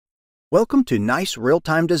Welcome to Nice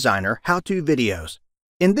Real-Time Designer how-to videos.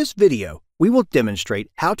 In this video, we will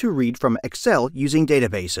demonstrate how to read from Excel using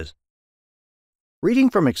databases. Reading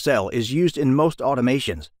from Excel is used in most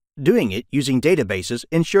automations. Doing it using databases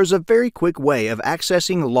ensures a very quick way of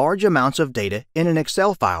accessing large amounts of data in an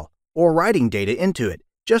Excel file or writing data into it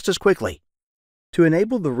just as quickly. To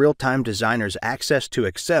enable the Real-Time Designer's access to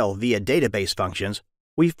Excel via database functions,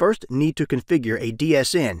 we first need to configure a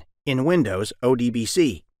DSN in Windows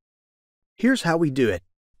ODBC. Here's how we do it.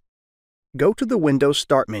 Go to the Windows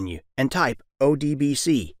Start menu and type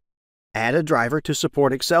ODBC. Add a driver to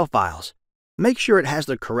support Excel files. Make sure it has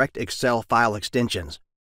the correct Excel file extensions.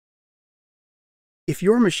 If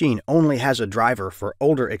your machine only has a driver for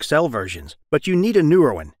older Excel versions, but you need a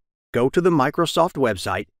newer one, go to the Microsoft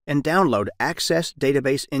website and download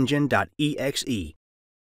accessdatabaseengine.exe.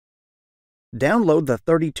 Download the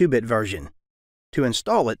 32-bit version. To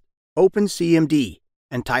install it, open CMD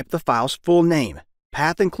and type the file's full name,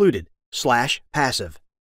 path included, /passive.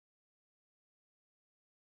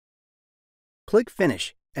 Click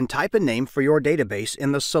Finish and type a name for your database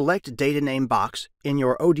in the Select Data Name box in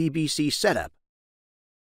your ODBC setup.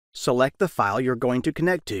 Select the file you're going to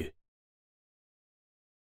connect to.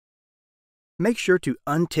 Make sure to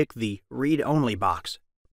untick the Read Only box.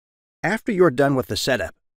 After you're done with the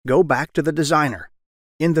setup, go back to the Designer.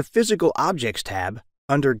 In the Physical Objects tab,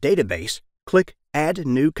 under Database, click Add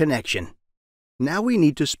New Connection. Now we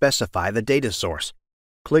need to specify the data source.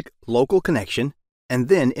 Click Local Connection, and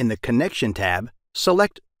then in the Connection tab,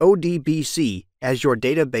 select ODBC as your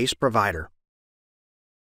database provider.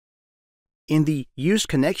 In the Use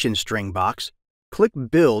Connection String box, click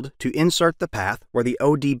Build to insert the path where the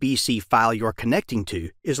ODBC file you're connecting to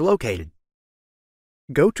is located.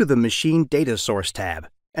 Go to the Machine Data Source tab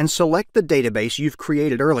and select the database you've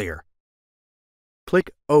created earlier.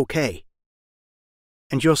 Click OK,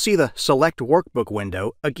 and you'll see the Select Workbook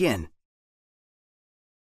window again.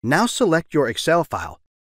 Now select your Excel file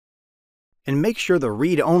and make sure the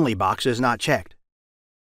Read Only box is not checked.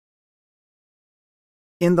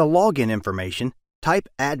 In the login information, type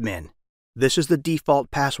admin. This is the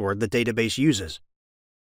default password the database uses.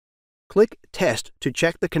 Click Test to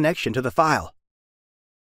check the connection to the file.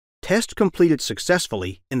 Test completed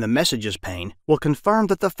successfully in the Messages pane will confirm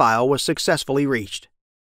that the file was successfully reached.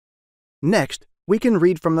 Next, we can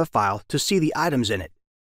read from the file to see the items in it.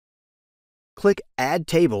 Click Add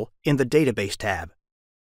Table in the Database tab.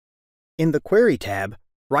 In the Query tab,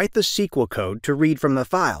 write the SQL code to read from the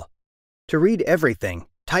file. To read everything,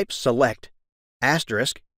 type Select,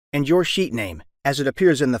 asterisk, and your sheet name as it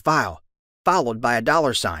appears in the file, followed by a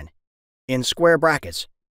 $, in square brackets.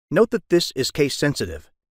 Note that this is case sensitive.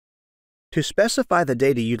 To specify the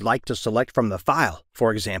data you'd like to select from the file,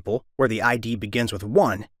 for example, where the ID begins with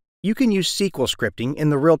 1, you can use SQL scripting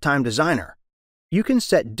in the Real-Time Designer. You can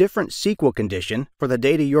set different SQL condition for the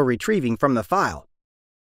data you're retrieving from the file.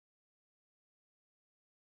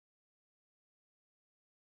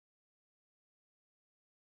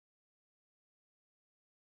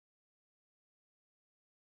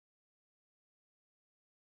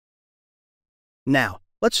 Now,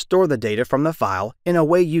 let's store the data from the file in a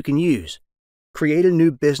way you can use. Create a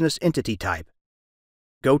new business entity type.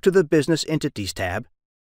 Go to the Business Entities tab,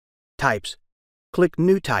 Types, click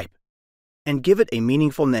New Type, and give it a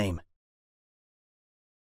meaningful name.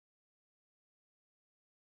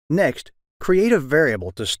 Next, create a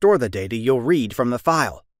variable to store the data you'll read from the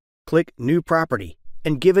file. Click New Property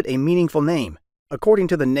and give it a meaningful name, according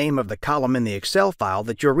to the name of the column in the Excel file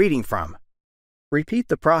that you're reading from. Repeat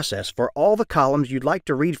the process for all the columns you'd like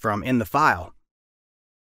to read from in the file.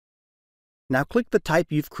 Now click the type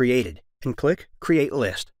you've created and click Create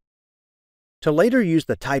List. To later use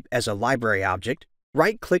the type as a library object,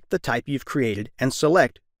 right-click the type you've created and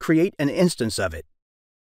select Create an instance of it.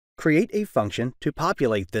 Create a function to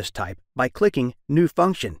populate this type by clicking New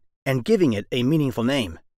Function and giving it a meaningful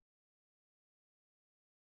name.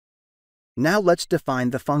 Now let's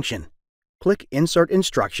define the function. Click Insert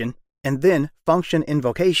Instruction and then Function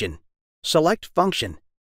Invocation. Select Function,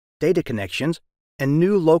 Data Connections, and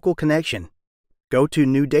New Local Connection. Go to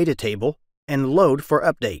New Data Table and Load for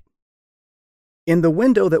update. In the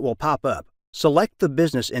window that will pop up, select the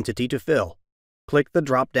business entity to fill. Click the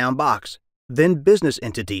drop-down box, then Business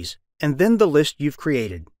Entities, and then the list you've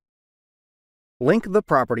created. Link the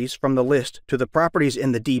properties from the list to the properties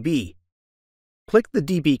in the DB. Click the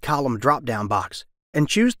DB column drop-down box and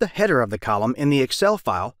choose the header of the column in the Excel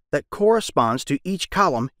file that corresponds to each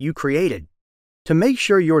column you created. To make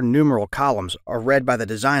sure your numeral columns are read by the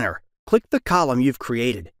designer, click the column you've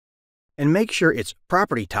created and make sure its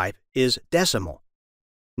property type is decimal.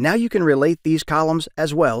 Now you can relate these columns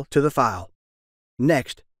as well to the file.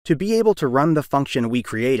 Next, to be able to run the function we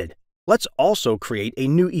created, let's also create a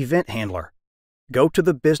new event handler. Go to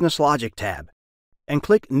the Business Logic tab and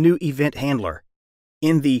click New Event Handler.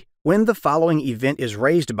 In the When the following event is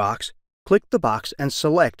raised box, click the box and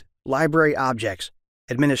select Library Objects,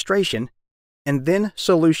 Administration, and then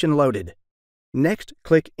Solution Loaded. Next,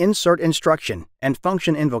 click Insert Instruction and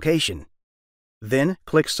Function Invocation. Then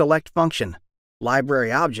click Select Function,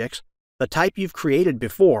 Library Objects, the type you've created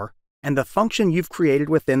before, and the function you've created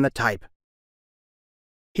within the type.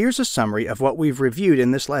 Here's a summary of what we've reviewed in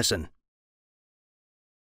this lesson.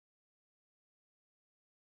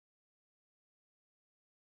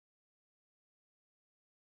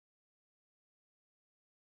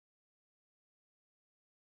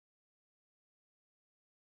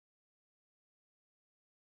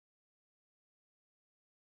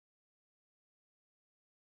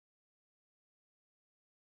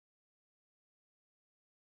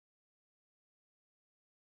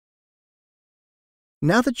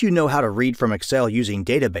 Now that you know how to read from Excel using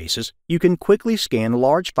databases, you can quickly scan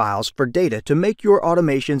large files for data to make your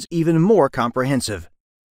automations even more comprehensive.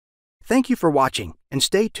 Thank you for watching, and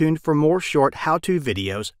stay tuned for more short how-to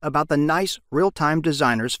videos about the nice Real-Time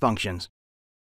Designers functions.